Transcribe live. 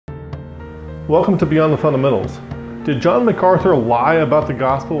Welcome to Beyond the Fundamentals. Did John MacArthur lie about the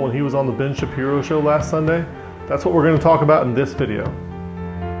gospel when he was on the Ben Shapiro show last Sunday? That's what we're going to talk about in this video.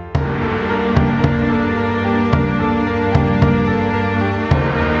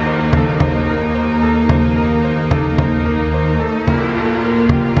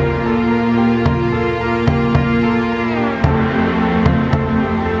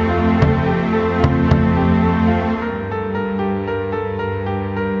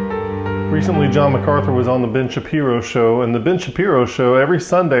 Recently, John MacArthur was on the Ben Shapiro show, and the Ben Shapiro show, every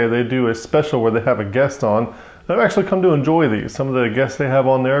Sunday they do a special where they have a guest on. I've actually come to enjoy these. Some of the guests they have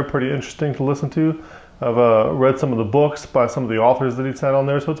on there are pretty interesting to listen to. I've read some of the books by some of the authors that he's had on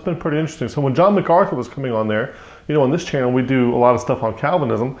there, so it's been pretty interesting. So when John MacArthur was coming on there, you know, on this channel we do a lot of stuff on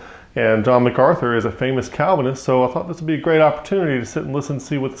Calvinism, and John MacArthur is a famous Calvinist, so I thought this would be a great opportunity to sit and listen and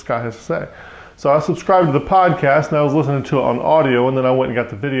see what this guy has to say. So I subscribed to the podcast, and I was listening to it on audio, and then I went and got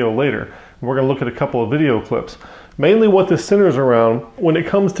the video later. We're going to look at a couple of video clips. Mainly what this centers around, when it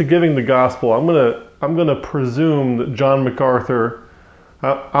comes to giving the gospel, I'm going to presume that John MacArthur,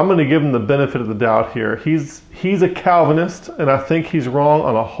 I'm going to give him the benefit of the doubt here. He's a Calvinist, and I think he's wrong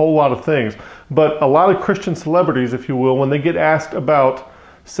on a whole lot of things. But a lot of Christian celebrities, if you will, when they get asked about,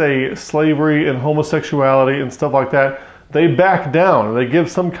 say, slavery and homosexuality and stuff like that, they back down and they give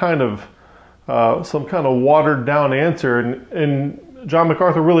some kind of watered down answer, and John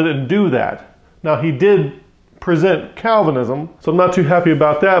MacArthur really didn't do that. Now, he did present Calvinism, so I'm not too happy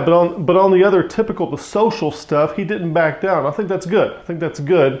about that, but on the other typical, the social stuff, he didn't back down. I think that's good. I think that's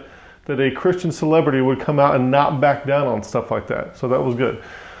good that a Christian celebrity would come out and not back down on stuff like that. So that was good.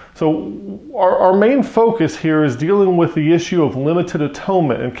 So our main focus here is dealing with the issue of limited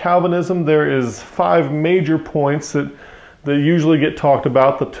atonement. In Calvinism, there is 5 major points that usually get talked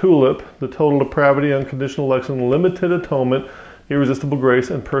about: the tulip, the total depravity, unconditional election, limited atonement, irresistible grace,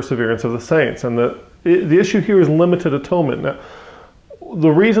 and perseverance of the saints. And the issue here is limited atonement. Now, the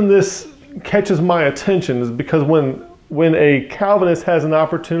reason this catches my attention is because when a Calvinist has an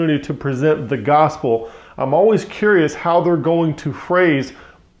opportunity to present the gospel, I'm always curious how they're going to phrase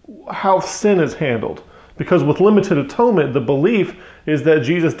how sin is handled. Because with limited atonement, the belief is that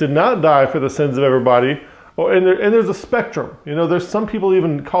Jesus did not die for the sins of everybody. And there's a spectrum. You know, there's some people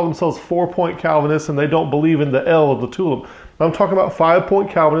even call themselves 4-point Calvinists, and they don't believe in the L of the tulip. I'm talking about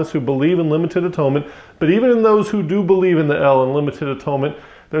 5-point Calvinists who believe in limited atonement. But even in those who do believe in the L and limited atonement,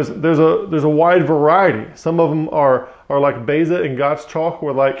 there's a wide variety. Some of them are like Beza and Gottschalk,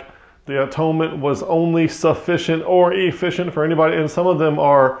 where like the atonement was only sufficient or efficient for anybody, and some of them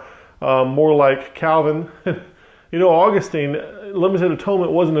are more like Calvin. You know, Augustine, limited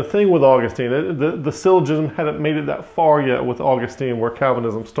atonement wasn't a thing with Augustine. The syllogism hadn't made it that far yet with Augustine, where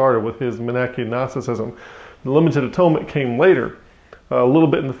Calvinism started with his Manichaean Gnosticism. The limited atonement came later, a little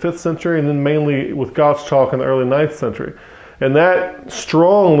bit in the 5th century, and then mainly with Gottschalk in the early 9th century. And that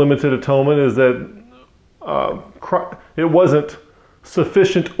strong limited atonement is that it wasn't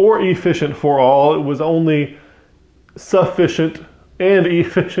sufficient or efficient for all. It was only sufficient and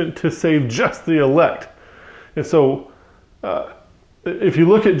efficient to save just the elect. And so if you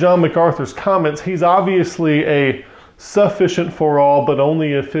look at John MacArthur's comments, he's obviously a sufficient for all, but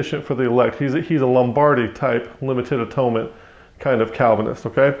only efficient for the elect. He's a Lombardi type limited atonement kind of Calvinist,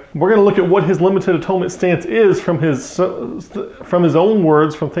 okay? We're going to look at what his limited atonement stance is from his own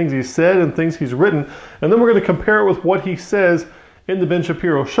words, from things he's said and things he's written, and then we're going to compare it with what he says in the Ben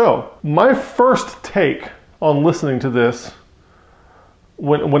Shapiro show. My first take on listening to this,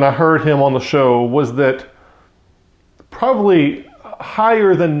 when I heard him on the show, was that probably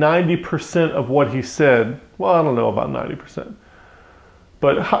higher than 90% of what he said, well, I don't know about 90%,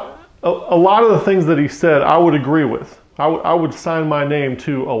 but a lot of the things that he said I would agree with. I would sign my name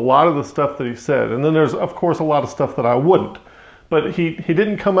to a lot of the stuff that he said. And then there's, of course, a lot of stuff that I wouldn't. But he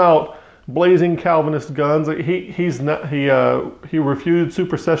didn't come out blazing Calvinist guns. He refuted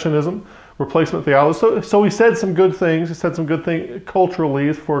supersessionism, replacement theology. So he said some good things. He said some good things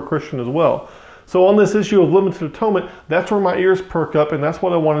culturally for a Christian as well. So on this issue of limited atonement, that's where my ears perk up, and that's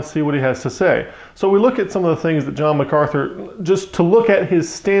what I want to see what he has to say. So we look at some of the things that John MacArthur, just to look at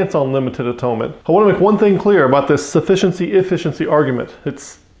his stance on limited atonement. I want to make one thing clear about this sufficiency-efficiency argument.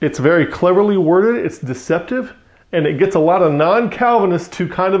 It's very cleverly worded, it's deceptive, and it gets a lot of non-Calvinists to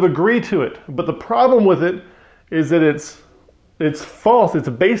kind of agree to it. But the problem with it is that it's false. It's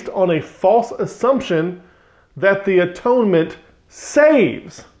based on a false assumption that the atonement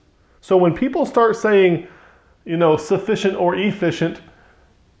saves. So when people start saying, you know, sufficient or efficient,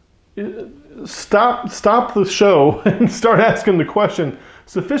 stop the show and start asking the question,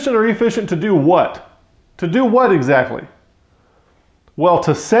 sufficient or efficient to do what? To do what exactly? Well,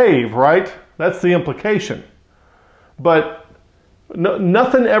 to save, right? That's the implication. But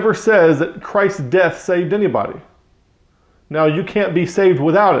nothing ever says that Christ's death saved anybody. Now, you can't be saved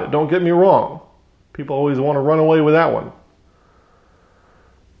without it. Don't get me wrong. People always want to run away with that one.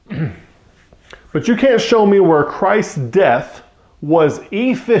 But you can't show me where Christ's death was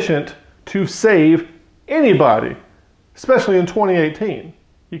efficient to save anybody, especially in 2018.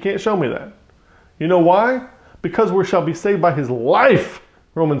 You can't show me that. You know why? Because we shall be saved by his life,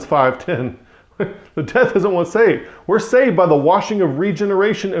 Romans 5:10. The death isn't what saved. We're saved by the washing of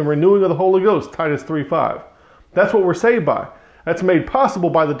regeneration and renewing of the Holy Ghost, Titus 3:5. That's what we're saved by. That's made possible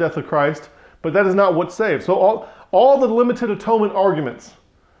by the death of Christ, but that is not what saves. So all the limited atonement arguments,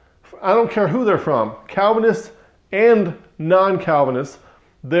 I don't care who they're from, Calvinists and non-Calvinists,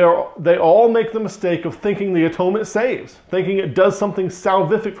 they all make the mistake of thinking the atonement saves, thinking it does something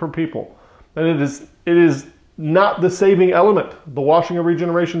salvific for people. And it is not the saving element. The washing of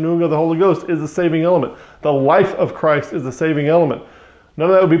regeneration, renewing of the Holy Ghost is the saving element. The life of Christ is the saving element. None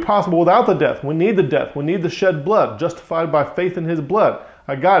of that would be possible without the death. We need the death. We need the shed blood, justified by faith in his blood.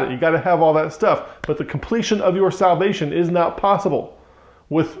 I got it. You got to have all that stuff. But the completion of your salvation is not possible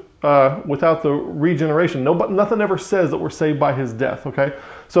without the regeneration. Nothing ever says that we're saved by his death, okay?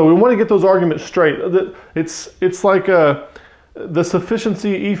 So we want to get those arguments straight. It's like the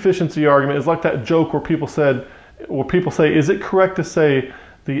sufficiency, efficiency argument is like that joke where people say, is it correct to say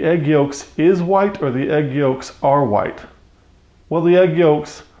the egg yolks is white or the egg yolks are white? Well, the egg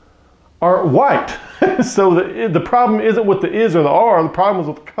yolks aren't white. So the problem isn't with the is or the are, the problem is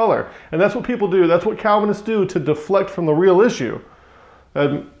with the color. And that's what people do. That's what Calvinists do to deflect from the real issue.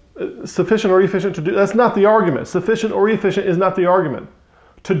 Sufficient or efficient to do, that's not the argument. Sufficient or efficient is not the argument.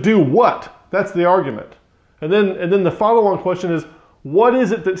 To do what? That's the argument. And then the follow-on question is, what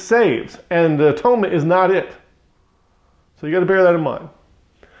is it that saves? And the atonement is not it. So you got to bear that in mind.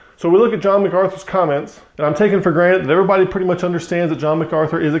 So we look at John MacArthur's comments, and I'm taking for granted that everybody pretty much understands that John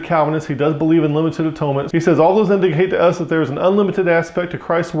MacArthur is a Calvinist. He does believe in limited atonement. He says, all those indicate to us that there is an unlimited aspect to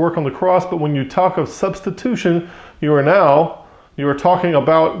Christ's work on the cross, but when you talk of substitution, you are talking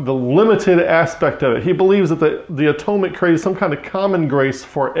about the limited aspect of it. He believes that the atonement creates some kind of common grace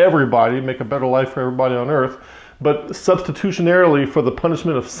for everybody, make a better life for everybody on earth, but substitutionarily for the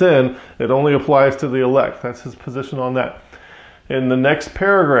punishment of sin, it only applies to the elect. That's his position on that. In the next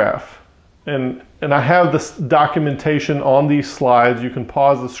paragraph, and I have this documentation on these slides. You can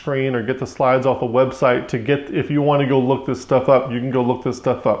pause the screen or get the slides off the website to get, if you want to go look this stuff up, you can go look this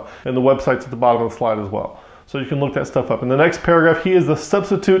stuff up. And the website's at the bottom of the slide as well. So you can look that stuff up. In the next paragraph, he is the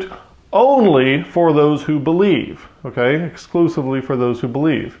substitute only for those who believe, okay? Exclusively for those who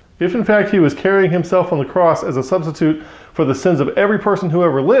believe. If in fact he was carrying himself on the cross as a substitute for the sins of every person who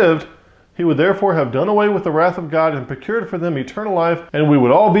ever lived, he would therefore have done away with the wrath of God and procured for them eternal life, and we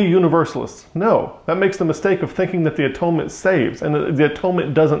would all be universalists. No, that makes the mistake of thinking that the atonement saves, and the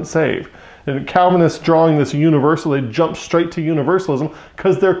atonement doesn't save. And Calvinists drawing this universal, they jump straight to universalism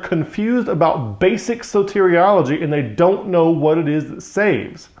because they're confused about basic soteriology and they don't know what it is that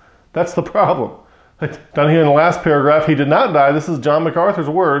saves. That's the problem. Down here in the last paragraph, he did not die. This is John MacArthur's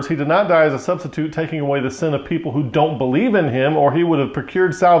words. He did not die as a substitute, taking away the sin of people who don't believe in him, or he would have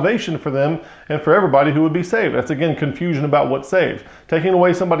procured salvation for them and for everybody who would be saved. That's again confusion about what saves. Taking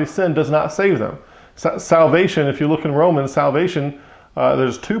away somebody's sin does not save them. Salvation, if you look in Romans, salvation,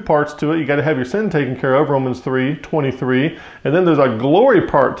 there's two parts to it. You got to have your sin taken care of, Romans 3:23, and then there's a glory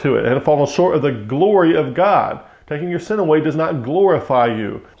part to it, and it falls short of the glory of God. Taking your sin away does not glorify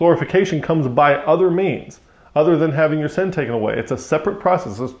you. Glorification comes by other means, other than having your sin taken away. It's a separate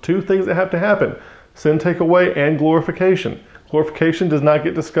process. There's two things that have to happen: sin take away and glorification. Glorification does not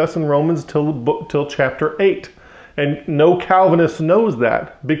get discussed in Romans till chapter 8. And no Calvinist knows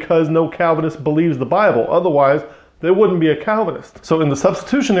that because no Calvinist believes the Bible. Otherwise, they wouldn't be a Calvinist. So in the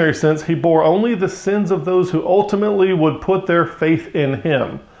substitutionary sense, he bore only the sins of those who ultimately would put their faith in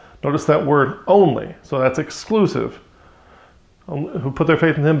him. Notice that word only, so that's exclusive. Who put their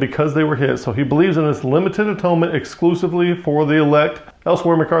faith in him because they were his. So he believes in this limited atonement exclusively for the elect.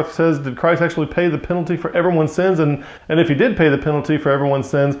 Elsewhere, MacArthur says, did Christ actually pay the penalty for everyone's sins? And if he did pay the penalty for everyone's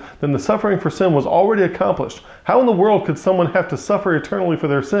sins, then the suffering for sin was already accomplished. How in the world could someone have to suffer eternally for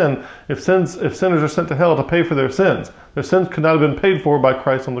their sin if sinners are sent to hell to pay for their sins? Their sins could not have been paid for by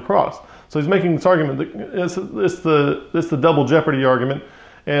Christ on the cross. So he's making this argument. It's the double jeopardy argument.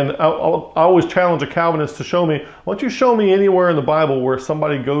 And I always challenge a Calvinist to show me, why don't you show me anywhere in the Bible where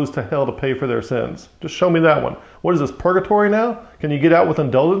somebody goes to hell to pay for their sins? Just show me that one. What is this, purgatory now? Can you get out with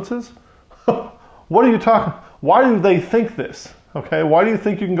indulgences? What are you talking? Why do they think this? Okay, why do you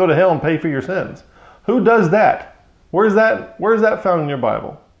think you can go to hell and pay for your sins? Who does that? Where is that found in your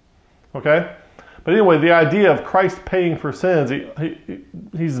Bible? Okay? But anyway, the idea of Christ paying for sins,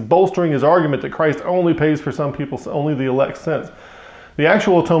 he's bolstering his argument that Christ only pays for some people's, only the elect's sins. The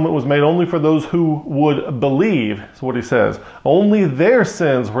actual atonement was made only for those who would believe, is what he says. Only their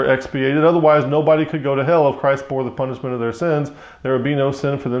sins were expiated. Otherwise, nobody could go to hell if Christ bore the punishment of their sins. There would be no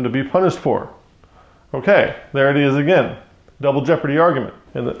sin for them to be punished for. Okay, there it is again. Double jeopardy argument.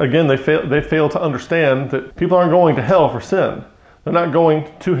 And again, they fail to understand that people aren't going to hell for sin. They're not going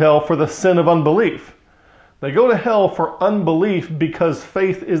to hell for the sin of unbelief. They go to hell for unbelief because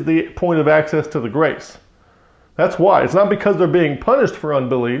faith is the point of access to the grace. That's why. It's not because they're being punished for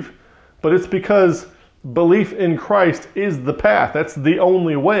unbelief, but it's because belief in Christ is the path. That's the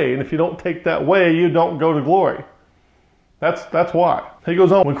only way. And if you don't take that way, you don't go to glory. That's why. He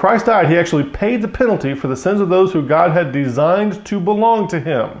goes on, when Christ died, he actually paid the penalty for the sins of those who God had designed to belong to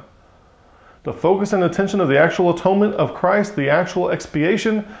him. The focus and attention of the actual atonement of Christ, the actual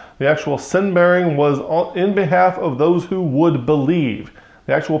expiation, the actual sin bearing was in behalf of those who would believe.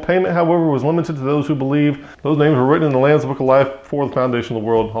 The actual payment, however, was limited to those who believed. Those names were written in the Lamb's Book of Life before the foundation of the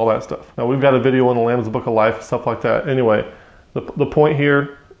world, all that stuff. Now, we've got a video on the Lamb's Book of Life, stuff like that. Anyway, the point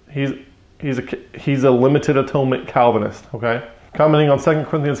here, he's a limited atonement Calvinist, okay? Commenting on 2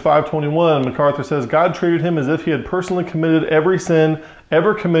 Corinthians 5:21, MacArthur says, God treated him as if he had personally committed every sin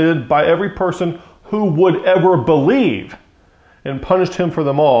ever committed by every person who would ever believe, and punished him for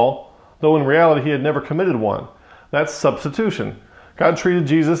them all, though in reality he had never committed one. That's substitution. God treated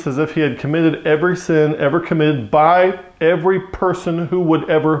Jesus as if he had committed every sin ever committed by every person who would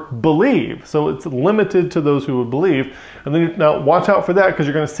ever believe. So it's limited to those who would believe. And then now watch out for that, because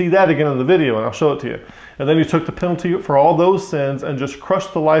you're going to see that again in the video, and I'll show it to you. And then he took the penalty for all those sins and just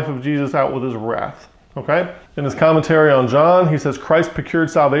crushed the life of Jesus out with his wrath. Okay? In his commentary on John, he says, Christ procured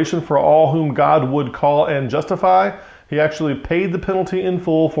salvation for all whom God would call and justify. He actually paid the penalty in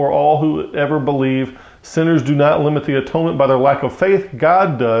full for all who ever believe. Sinners do not limit the atonement by their lack of faith.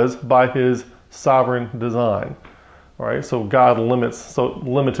 God does by his sovereign design. All right, so God limits, so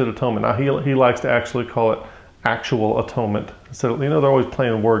limited atonement. Now, he likes to actually call it actual atonement. Instead of, they're always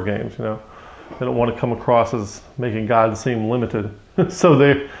playing word games, They don't want to come across as making God seem limited. So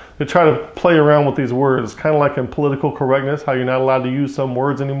they try to play around with these words, kind of like in political correctness, how you're not allowed to use some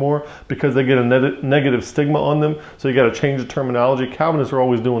words anymore because they get a negative stigma on them. So you got to change the terminology. Calvinists are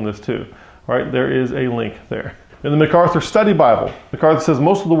always doing this too. All right, there is a link there. In the MacArthur Study Bible, MacArthur says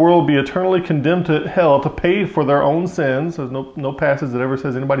most of the world will be eternally condemned to hell to pay for their own sins. There's no passage that ever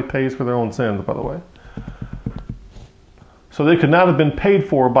says anybody pays for their own sins, by the way. So they could not have been paid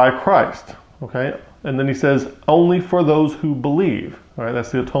for by Christ. Okay, and then he says only for those who believe. All right,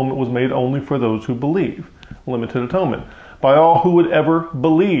 that's the atonement was made only for those who believe. Limited atonement. By all who would ever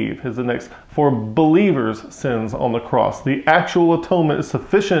believe is the next. For believers' sins on the cross. The actual atonement is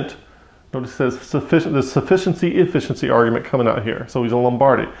sufficient. Notice it says sufficient. The sufficiency-efficiency argument coming out here. So he's a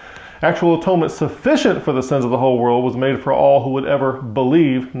Lombardi. Actual atonement sufficient for the sins of the whole world was made for all who would ever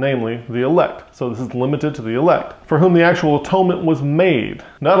believe, namely the elect. So this is limited to the elect, for whom the actual atonement was made.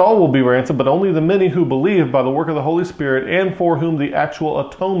 Not all will be ransomed, but only the many who believe by the work of the Holy Spirit, and for whom the actual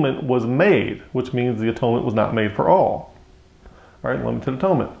atonement was made, which means the atonement was not made for all. All right, limited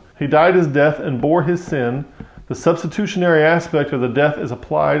atonement. He died his death and bore his sin. The substitutionary aspect of the death is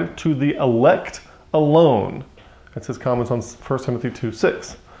applied to the elect alone. That's his comments on 1 Timothy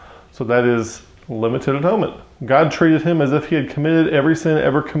 2:6. So that is limited atonement. God treated him as if he had committed every sin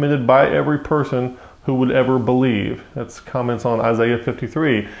ever committed by every person who would ever believe. That's comments on Isaiah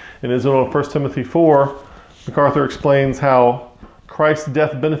 53. In his own 1 Timothy 4, MacArthur explains how Christ's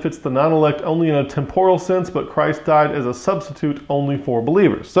death benefits the non-elect only in a temporal sense, but Christ died as a substitute only for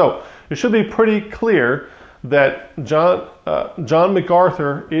believers. So it should be pretty clear that John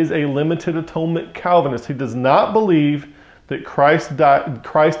MacArthur is a limited atonement Calvinist. He does not believe that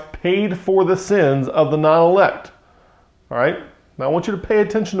Christ paid for the sins of the non-elect. All right? Now I want you to pay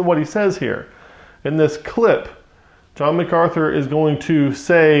attention to what he says here. In this clip, John MacArthur is going to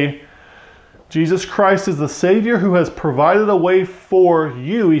say, Jesus Christ is the Savior who has provided a way for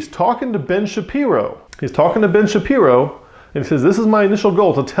you. He's talking to Ben Shapiro. He's talking to Ben Shapiro, and he says, this is my initial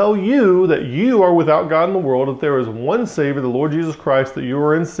goal, to tell you that you are without God in the world, that there is one Savior, the Lord Jesus Christ, that you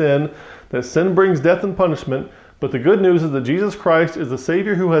are in sin, that sin brings death and punishment. But the good news is that Jesus Christ is the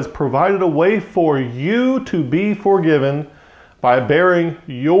Savior who has provided a way for you to be forgiven by bearing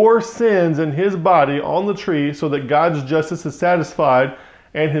your sins in his body on the tree, so that God's justice is satisfied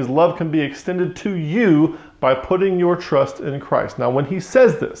and his love can be extended to you by putting your trust in Christ. Now, when he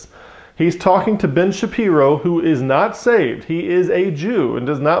says this, he's talking to Ben Shapiro, who is not saved. He is a Jew and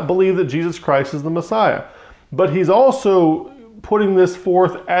does not believe that Jesus Christ is the Messiah. But he's also putting this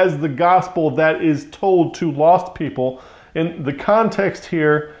forth as the gospel that is told to lost people. In the context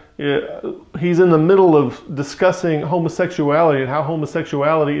here, he's in the middle of discussing homosexuality and how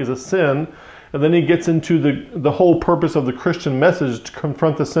homosexuality is a sin. And then he gets into the whole purpose of the Christian message to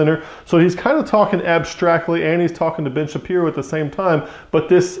confront the sinner. So he's kind of talking abstractly, and he's talking to Ben Shapiro at the same time. But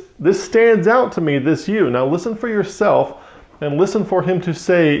this stands out to me, this you. Now listen for yourself, and listen for him to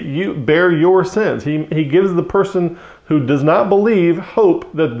say, you bear your sins. He gives the person who does not believe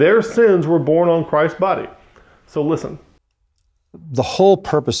hope that their sins were borne on Christ's body. So listen. The whole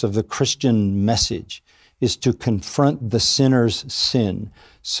purpose of the Christian message is to confront the sinner's sin,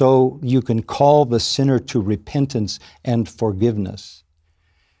 so you can call the sinner to repentance and forgiveness.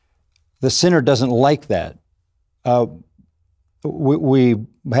 The sinner doesn't like that. We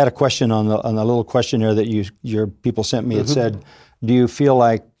had a question on the little questionnaire that your people sent me. It said, do you feel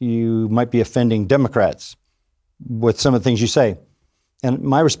like you might be offending Democrats with some of the things you say? And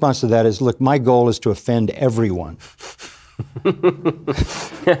my response to that is, look, my goal is to offend everyone.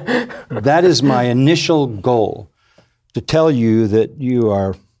 That is my initial goal, to tell you that you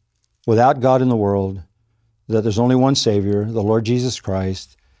are without God in the world, that there's only one Savior, the Lord Jesus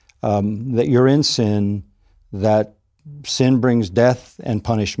Christ, that you're in sin, that sin brings death and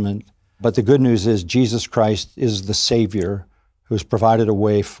punishment. But the good news is Jesus Christ is the Savior who's provided a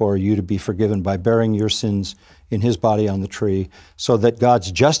way for you to be forgiven by bearing your sins in His body on the tree, so that God's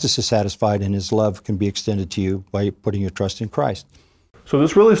justice is satisfied and His love can be extended to you by putting your trust in Christ. So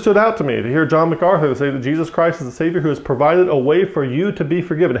this really stood out to me, to hear John MacArthur say that Jesus Christ is the Savior who has provided a way for you to be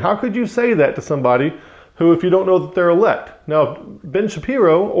forgiven. How could you say that to somebody who, if you don't know that they're elect? Now, Ben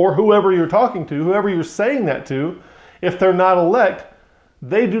Shapiro, or whoever you're talking to, whoever you're saying that to, if they're not elect,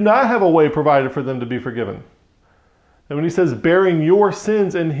 they do not have a way provided for them to be forgiven. And when he says bearing your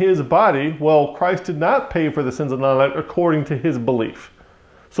sins in His body, well, Christ did not pay for the sins of non-elect according to his belief.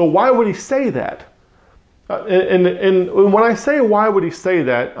 So why would he say that? And when I say why would he say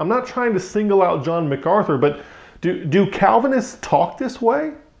that, I'm not trying to single out John MacArthur, but do Calvinists talk this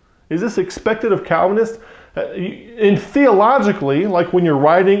way? Is this expected of Calvinists? In theologically, like when you're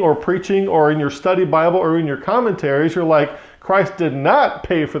writing or preaching or in your study Bible or in your commentaries, you're like, Christ did not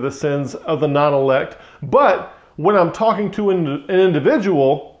pay for the sins of the non-elect. But when I'm talking to an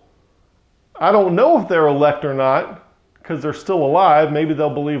individual, I don't know if they're elect or not because they're still alive. Maybe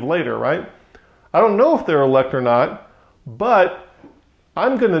they'll believe later, right? I don't know if they're elect or not, but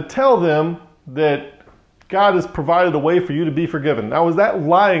I'm going to tell them that God has provided a way for you to be forgiven. Now, is that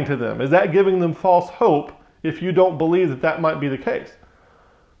lying to them? Is that giving them false hope if you don't believe that that might be the case?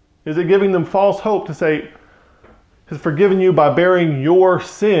 Is it giving them false hope to say, He's forgiven you by bearing your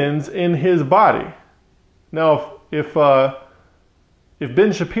sins in His body? Now, if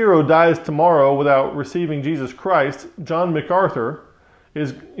Ben Shapiro dies tomorrow without receiving Jesus Christ, John MacArthur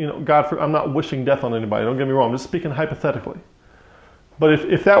is, I'm not wishing death on anybody, don't get me wrong, I'm just speaking hypothetically. But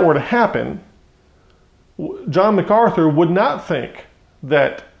if that were to happen, John MacArthur would not think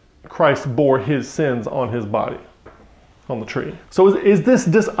that Christ bore his sins on his body on the tree. So is this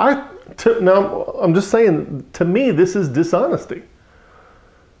now I'm just saying, to me, this is dishonesty.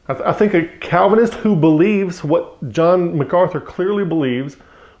 I think a Calvinist who believes what John MacArthur clearly believes,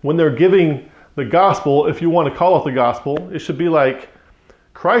 when they're giving the gospel, if you want to call it the gospel, it should be like,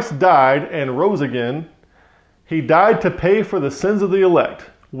 Christ died and rose again. He died to pay for the sins of the elect.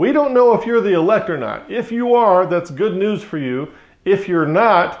 We don't know if you're the elect or not. If you are, that's good news for you. If you're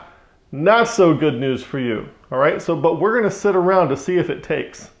not, not so good news for you. All right? So, but we're going to sit around to see if it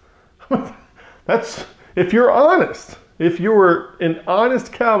takes. That's, if you're honest. If you were an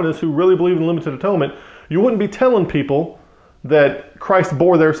honest Calvinist who really believed in limited atonement, you wouldn't be telling people that Christ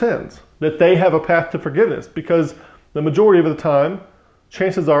bore their sins, that they have a path to forgiveness, because the majority of the time,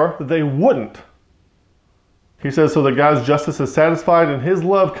 chances are that they wouldn't. He says, so that God's justice is satisfied and His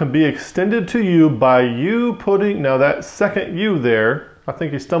love can be extended to you by you putting, now that second you there, I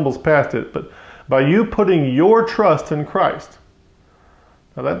think he stumbles past it, but by you putting your trust in Christ.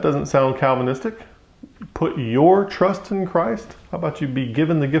 Now that doesn't sound Calvinistic. Put your trust in Christ? How about you be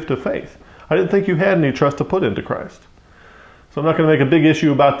given the gift of faith? I didn't think you had any trust to put into Christ. So I'm not going to make a big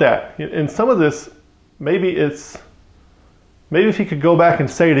issue about that. And some of this, maybe if he could go back and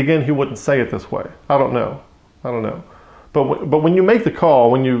say it again, he wouldn't say it this way. I don't know. But when you make the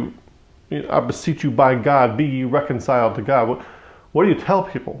call, I beseech you by God, be ye reconciled to God. What do you tell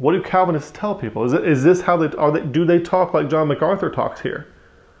people? What do Calvinists tell people? Is this how do they talk like John MacArthur talks here?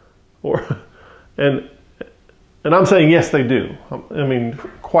 And I'm saying yes, they do. I mean,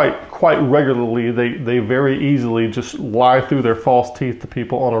 quite regularly, they very easily just lie through their false teeth to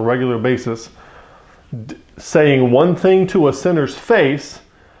people on a regular basis. saying one thing to a sinner's face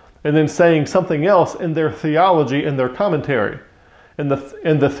and then saying something else in their theology and their commentary. And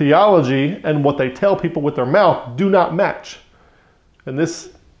the theology and what they tell people with their mouth do not match. And this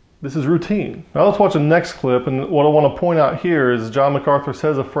is routine. Now let's watch the next clip, and what I want to point out here is John MacArthur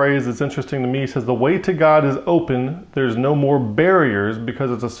says a phrase that's interesting to me. He says, "The way to God is open. There's no more barriers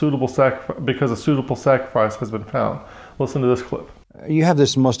because a suitable sacrifice has been found." Listen to this clip. You have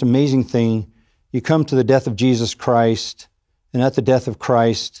this most amazing thing. You come to the death of Jesus Christ, and at the death of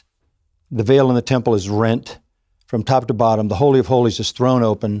Christ, the veil in the temple is rent from top to bottom. The Holy of Holies is thrown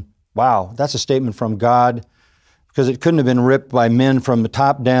open. Wow, that's a statement from God, because it couldn't have been ripped by men from the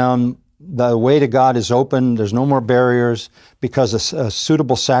top down. The way to God is open. There's no more barriers because a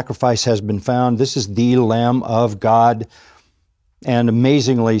suitable sacrifice has been found. This is the Lamb of God. And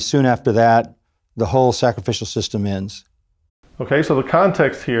amazingly, soon after that, the whole sacrificial system ends. Okay, so the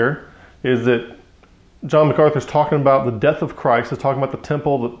context here is that John MacArthur is talking about the death of Christ. He's talking about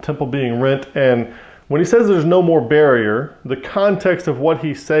the temple being rent. And when he says there's no more barrier, the context of what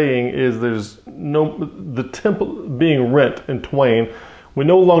he's saying is the temple being rent in twain. We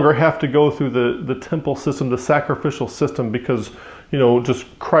no longer have to go through the temple system, the sacrificial system, because,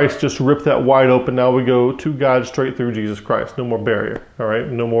 Christ just ripped that wide open. Now we go to God straight through Jesus Christ. No more barrier, all right?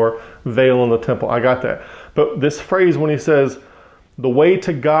 No more veil in the temple. I got that. But this phrase, when he says, the way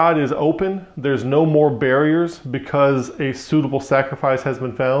to God is open, there's no more barriers because a suitable sacrifice has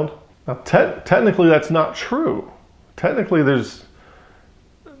been found. Now, technically, that's not true. Technically, there's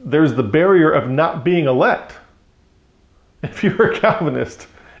the barrier of not being elect. If you're a Calvinist,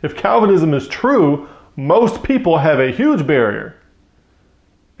 if Calvinism is true, most people have a huge barrier.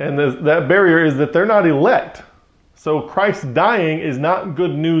 And that barrier is that they're not elect. So Christ dying is not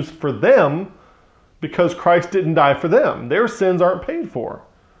good news for them because Christ didn't die for them. Their sins aren't paid for.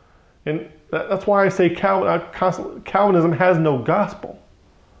 And that's why I say Calvinism has no gospel.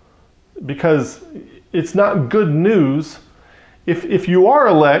 Because it's not good news. If you are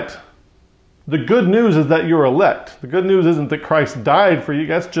elect, the good news is that you're elect. The good news isn't that Christ died for you.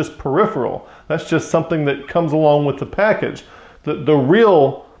 That's just peripheral. That's just something that comes along with the package. The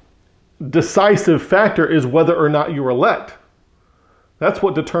real decisive factor is whether or not you're elect. That's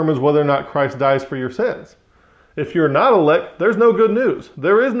what determines whether or not Christ dies for your sins. If you're not elect, there's no good news.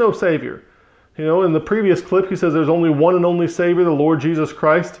 There is no Savior. In the previous clip, he says there's only one and only Savior, the Lord Jesus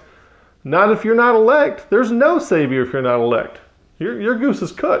Christ. Not if you're not elect. There's no Savior if you're not elect. Your goose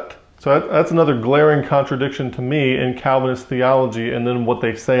is cooked. So that's another glaring contradiction to me in Calvinist theology and then what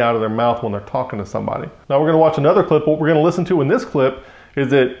they say out of their mouth when they're talking to somebody. Now we're going to watch another clip. What we're going to listen to in this clip is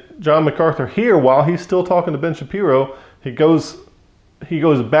that John MacArthur here, while he's still talking to Ben Shapiro, he goes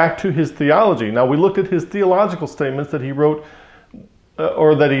back to his theology. Now we looked at his theological statements that he wrote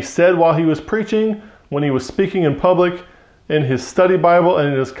or that he said while he was preaching, when he was speaking in public, in his study Bible,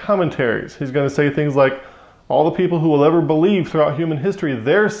 and in his commentaries. He's going to say things like, all the people who will ever believe throughout human history,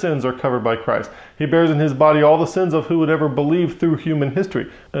 their sins are covered by Christ. He bears in his body all the sins of who would ever believe through human history.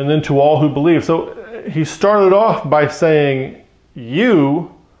 And then to all who believe. So he started off by saying,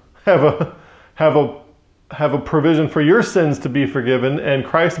 you have a provision for your sins to be forgiven, and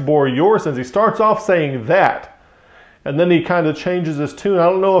Christ bore your sins. He starts off saying that. And then he kind of changes his tune. I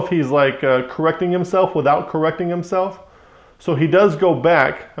don't know if he's correcting himself without correcting himself. So he does go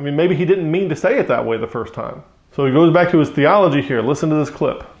back. I mean, maybe he didn't mean to say it that way the first time. So he goes back to his theology here. Listen to this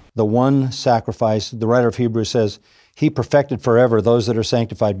clip. The one sacrifice, the writer of Hebrews says, he perfected forever those that are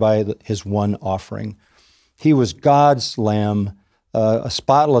sanctified by his one offering. He was God's lamb, a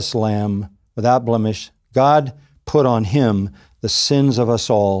spotless lamb, without blemish. God put on him the sins of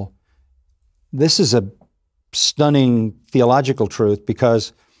us all. This is a stunning theological truth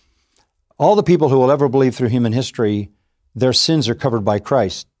because all the people who will ever believe through human history, their sins are covered by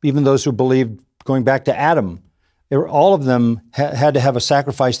Christ. Even those who believed going back to Adam, all of them had to have a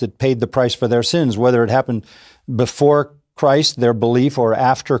sacrifice that paid the price for their sins, whether it happened before Christ, their belief, or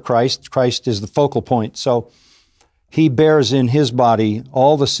after Christ. Christ is the focal point. So he bears in his body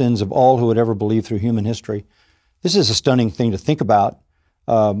all the sins of all who would ever believe through human history. This is a stunning thing to think about.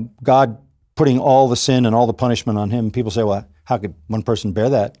 God putting all the sin and all the punishment on him. People say, well, how could one person bear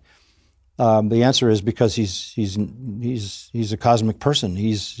that? The answer is because he's a cosmic person.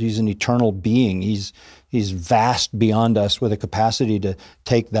 He's an eternal being. He's vast beyond us with a capacity to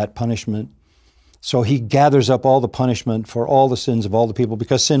take that punishment. So he gathers up all the punishment for all the sins of all the people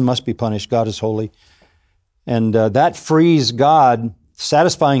because sin must be punished. God is holy. And that frees God,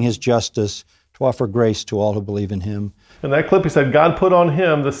 satisfying his justice, to offer grace to all who believe in him. In that clip, he said, God put on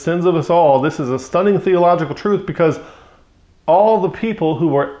him the sins of us all. This is a stunning theological truth because all the people who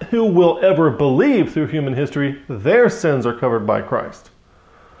will ever believe through human history, their sins are covered by Christ.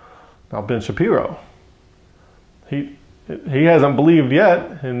 Now, Ben Shapiro, he hasn't believed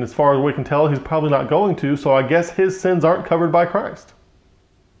yet, and as far as we can tell, he's probably not going to, so I guess his sins aren't covered by Christ.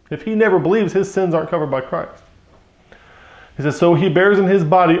 If he never believes, his sins aren't covered by Christ. He says, so he bears in his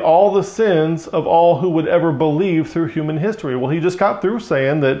body all the sins of all who would ever believe through human history. Well, he just got through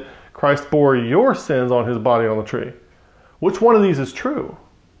saying that Christ bore your sins on his body on the tree. Which one of these is true?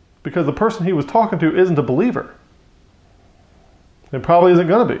 Because the person he was talking to isn't a believer. It probably isn't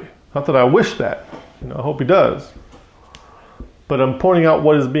going to be. Not that I wish that. I hope he does. But I'm pointing out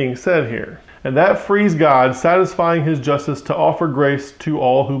what is being said here. And that frees God, satisfying his justice, to offer grace to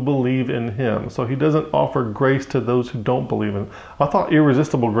all who believe in him. So he doesn't offer grace to those who don't believe in him. I thought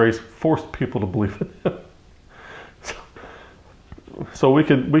irresistible grace forced people to believe in him. So we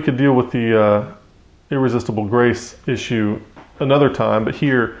could deal with the irresistible grace issue another time, but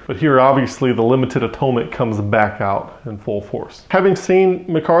here obviously the limited atonement comes back out in full force. Having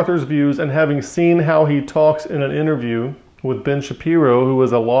seen MacArthur's views and having seen how he talks in an interview with Ben Shapiro, who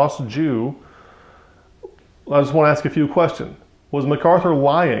is a lost Jew, I just want to ask a few questions. Was MacArthur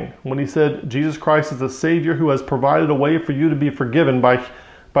lying when he said Jesus Christ is the Savior who has provided a way for you to be forgiven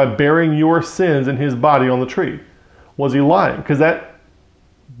by bearing your sins in his body on the tree? Was he lying? Because that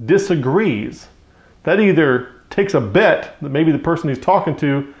disagrees. That either takes a bet that maybe the person he's talking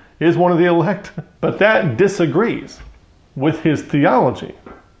to is one of the elect, but that disagrees with his theology.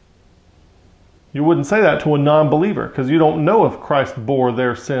 You wouldn't say that to a non-believer because you don't know if Christ bore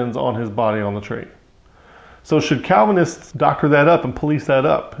their sins on his body on the tree. So should Calvinists doctor that up and police that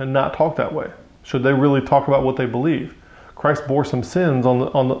up and not talk that way? Should they really talk about what they believe? Christ bore some sins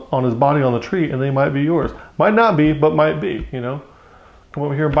on his body on the tree, and they might be yours. Might not be, but might be, Come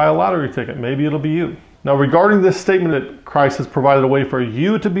over here and buy a lottery ticket. Maybe it'll be you. Now, regarding this statement that Christ has provided a way for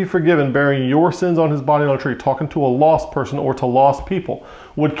you to be forgiven, bearing your sins on his body on a tree, talking to a lost person or to lost people,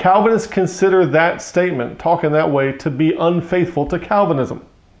 would Calvinists consider that statement, talking that way, to be unfaithful to Calvinism?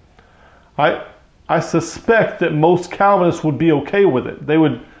 I suspect that most Calvinists would be okay with it. They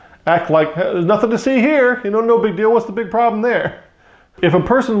would act like, hey, there's nothing to see here. No big deal. What's the big problem there? If a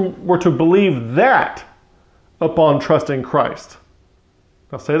person were to believe that upon trusting Christ,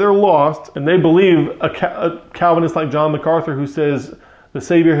 now say they're lost and they believe a Calvinist like John MacArthur who says the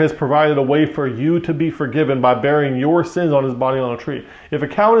Savior has provided a way for you to be forgiven by bearing your sins on his body on a tree. If a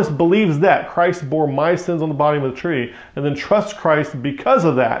Calvinist believes that Christ bore my sins on the body of the tree and then trusts Christ because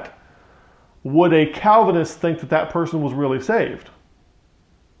of that, would a Calvinist think that that person was really saved?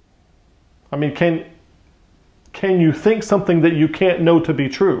 I mean, can you think something that you can't know to be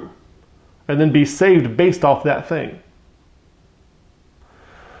true and then be saved based off that thing?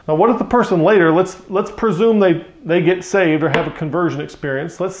 Now, what if the person later, let's presume they get saved or have a conversion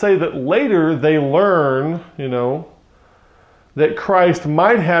experience. Let's say that later they learn, that Christ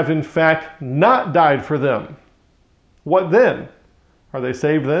might have in fact not died for them. What then? Are they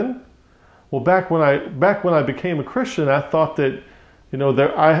saved then? Well, back when I became a Christian, I thought that,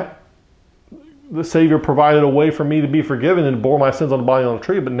 the Savior provided a way for me to be forgiven and bore my sins on the body on the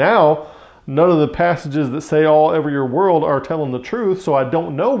tree. But now, none of the passages that say all over your world are telling the truth, so I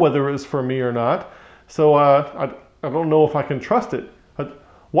don't know whether it's for me or not. So I don't know if I can trust it.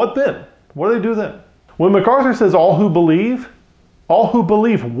 What then? What do they do then? When MacArthur says all who believe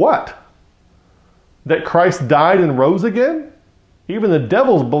what? That Christ died and rose again? Even the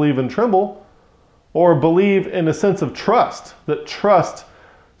devils believe and tremble. Or believe in a sense of trust, to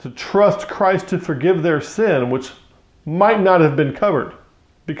trust Christ to forgive their sin, which might not have been covered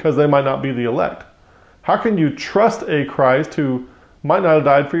because they might not be the elect. How can you trust a Christ who might not have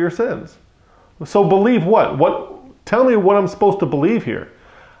died for your sins? So believe what? Tell me what I'm supposed to believe here.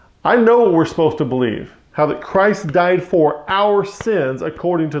 I know what we're supposed to believe, how that Christ died for our sins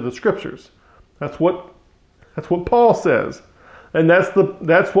according to the scriptures. That's what Paul says. And that's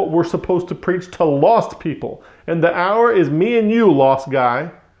what we're supposed to preach to lost people. And the hour is me and you, lost guy.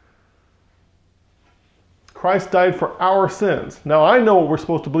 Christ died for our sins. Now, I know what we're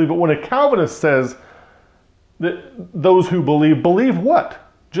supposed to believe, but when a Calvinist says that those who believe what?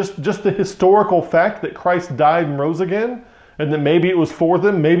 Just the historical fact that Christ died and rose again? And that maybe it was for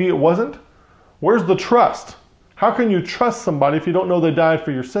them, maybe it wasn't? Where's the trust? How can you trust somebody if you don't know they died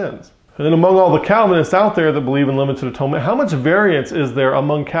for your sins? And then among all the Calvinists out there that believe in limited atonement, how much variance is there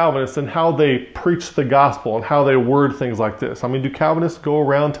among Calvinists in how they preach the gospel and how they word things like this? I mean, do Calvinists go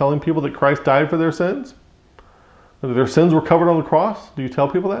around telling people that Christ died for their sins? That their sins were covered on the cross? Do you tell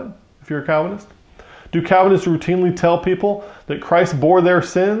people that if you're a Calvinist? Do Calvinists routinely tell people that Christ bore their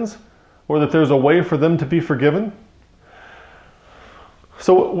sins or that there's a way for them to be forgiven?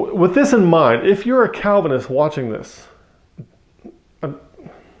 So with this in mind, if you're a Calvinist watching this,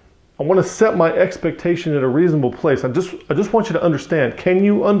 I want to set my expectation at a reasonable place. I just want you to understand. Can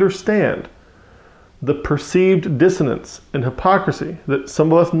you understand the perceived dissonance and hypocrisy that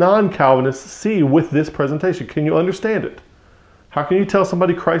some of us non-Calvinists see with this presentation? Can you understand it? How can you tell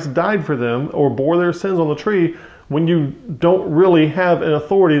somebody Christ died for them or bore their sins on the tree when you don't really have an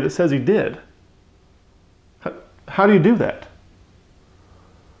authority that says he did? How do you do that?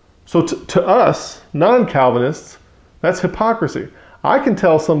 So to us, non-Calvinists, that's hypocrisy. I can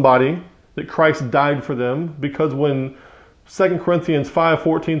tell somebody that Christ died for them because when 2 Corinthians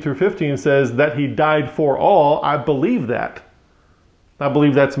 5:14 through 15 says that he died for all, I believe that. I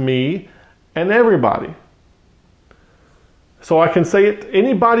believe that's me and everybody. So I can say it to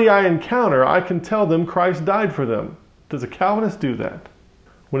anybody I encounter, I can tell them Christ died for them. Does a Calvinist do that?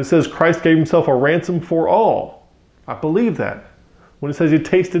 When it says Christ gave himself a ransom for all, I believe that. When it says he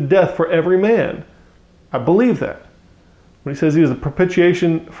tasted death for every man, I believe that. When he says he is a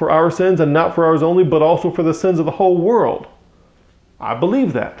propitiation for our sins and not for ours only, but also for the sins of the whole world, I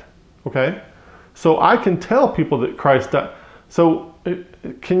believe that. Okay? So I can tell people that Christ died. So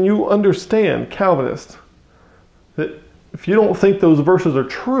can you understand, Calvinists, that if you don't think those verses are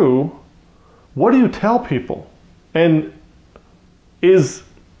true, what do you tell people? And does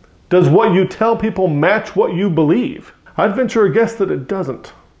what you tell people match what you believe? I'd venture a guess that it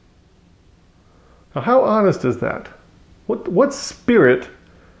doesn't. Now, how honest is that? What spirit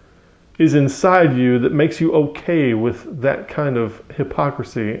is inside you that makes you okay with that kind of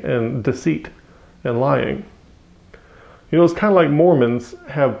hypocrisy and deceit and lying? You know, it's kind of like Mormons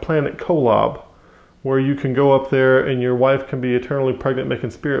have Planet Kolob, where you can go up there and your wife can be eternally pregnant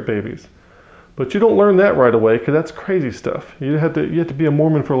making spirit babies. But you don't learn that right away because that's crazy stuff. You have to be a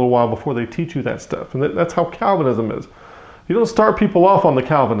Mormon for a little while before they teach you that stuff. And that's how Calvinism is. You don't start people off on the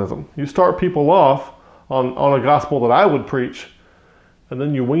Calvinism. You start people off on a gospel that I would preach, and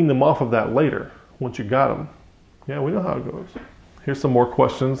then you wean them off of that later once you got them. Yeah, we know how it goes. Here's some more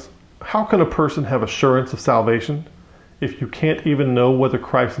questions. How can a person have assurance of salvation if you can't even know whether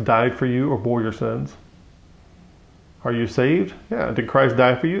Christ died for you or bore your sins? Are you saved? Yeah. Did Christ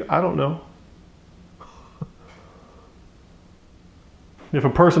die for you? I don't know. If a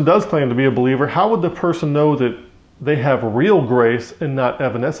person does claim to be a believer, how would the person know that they have real grace and not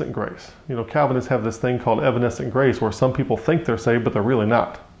evanescent grace? You know, Calvinists have this thing called evanescent grace where some people think they're saved, but they're really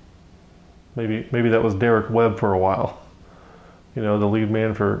not. Maybe that was Derek Webb for a while. You know, the lead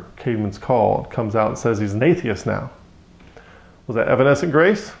man for Caedmon's Call comes out and says he's an atheist now. Was that evanescent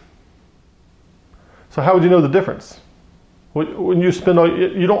grace? So how would you know the difference? When you spend all,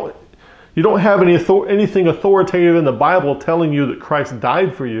 you don't have anything authoritative in the Bible telling you that Christ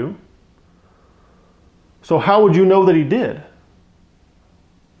died for you. So how would you know that he did?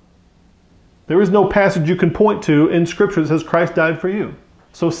 There is no passage you can point to in Scripture that says Christ died for you.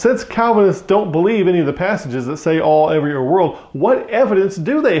 So since Calvinists don't believe any of the passages that say all, every, or world, what evidence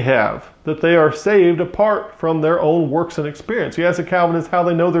do they have that they are saved apart from their own works and experience? You ask a Calvinist how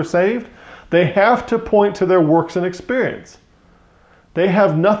they know they're saved? They have to point to their works and experience. They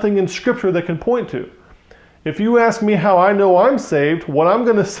have nothing in Scripture they can point to. If you ask me how I know I'm saved, what I'm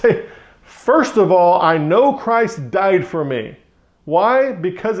going to say, first of all, I know Christ died for me. Why?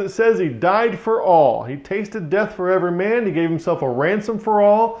 Because it says he died for all. He tasted death for every man. He gave himself a ransom for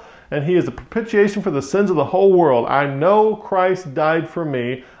all. And he is a propitiation for the sins of the whole world. I know Christ died for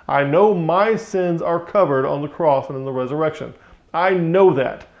me. I know my sins are covered on the cross and in the resurrection. I know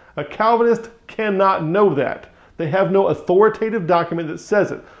that. A Calvinist cannot know that. They have no authoritative document that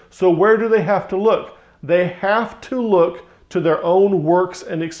says it. So where do they have to look? They have to look to their own works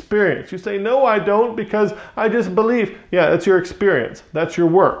and experience. You say, no, I don't, because I just believe. Yeah, that's your experience. That's your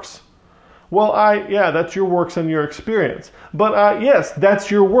works. Well, yeah, that's your works and your experience. But yes,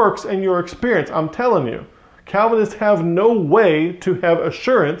 that's your works and your experience. I'm telling you, Calvinists have no way to have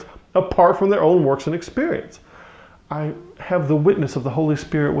assurance apart from their own works and experience. I have the witness of the Holy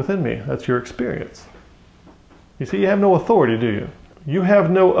Spirit within me. That's your experience. You see, you have no authority, do you? You have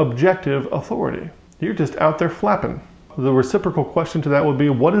no objective authority. You're just out there flapping. The reciprocal question to that would be,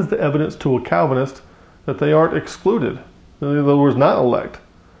 what is the evidence to a Calvinist that they aren't excluded? In other words, not elect,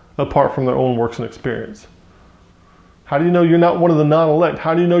 apart from their own works and experience. How do you know you're not one of the non-elect?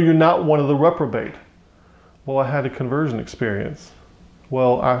 How do you know you're not one of the reprobate? Well, I had a conversion experience.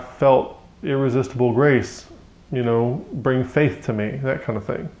 Well, I felt irresistible grace, you know, bring faith to me, that kind of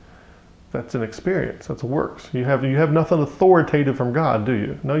thing. That's an experience. That's works. You have nothing authoritative from God, do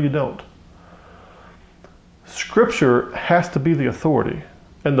you? No, you don't. Scripture has to be the authority.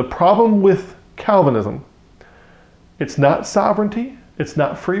 And the problem with Calvinism, it's not sovereignty, It's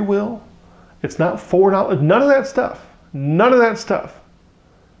not free will. It's not foreknowledge. None of that stuff. None of that stuff.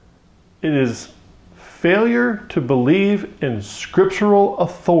 It is failure to believe in scriptural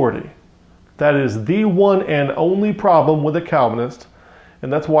authority. That is the one and only problem with a Calvinist,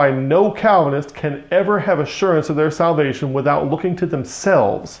 and that's why no Calvinist can ever have assurance of their salvation without looking to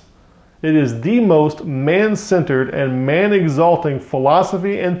themselves. It is the most man-centered and man-exalting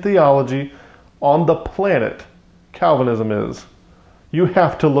philosophy and theology on the planet. Calvinism is. You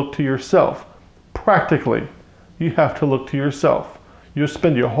have to look to yourself. Practically, you have to look to yourself. You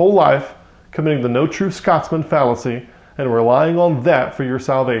spend your whole life committing the no true Scotsman fallacy and relying on that for your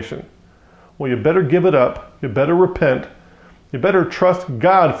salvation. Well, you better give it up. You better repent. You better trust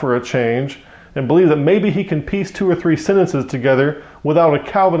God for a change and believe that maybe he can piece 2 or 3 sentences together without a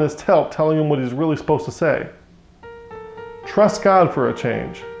Calvinist's help telling him what he's really supposed to say. Trust God for a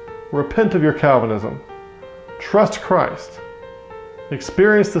change. Repent of your Calvinism. Trust Christ.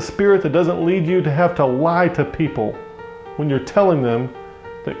 Experience the Spirit that doesn't lead you to have to lie to people when you're telling them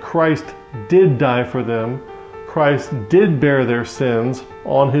that Christ did die for them, Christ did bear their sins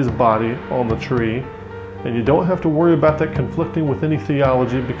on his body on the tree, and you don't have to worry about that conflicting with any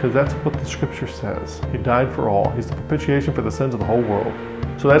theology because that's what the scripture says. He died for all. He's the propitiation for the sins of the whole world.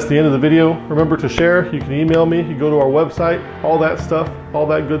 So that's the end of the video. Remember to share. You can email me. You go to our website, all that stuff, all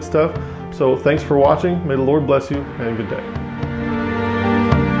that good stuff. So thanks for watching. May the Lord bless you and good day.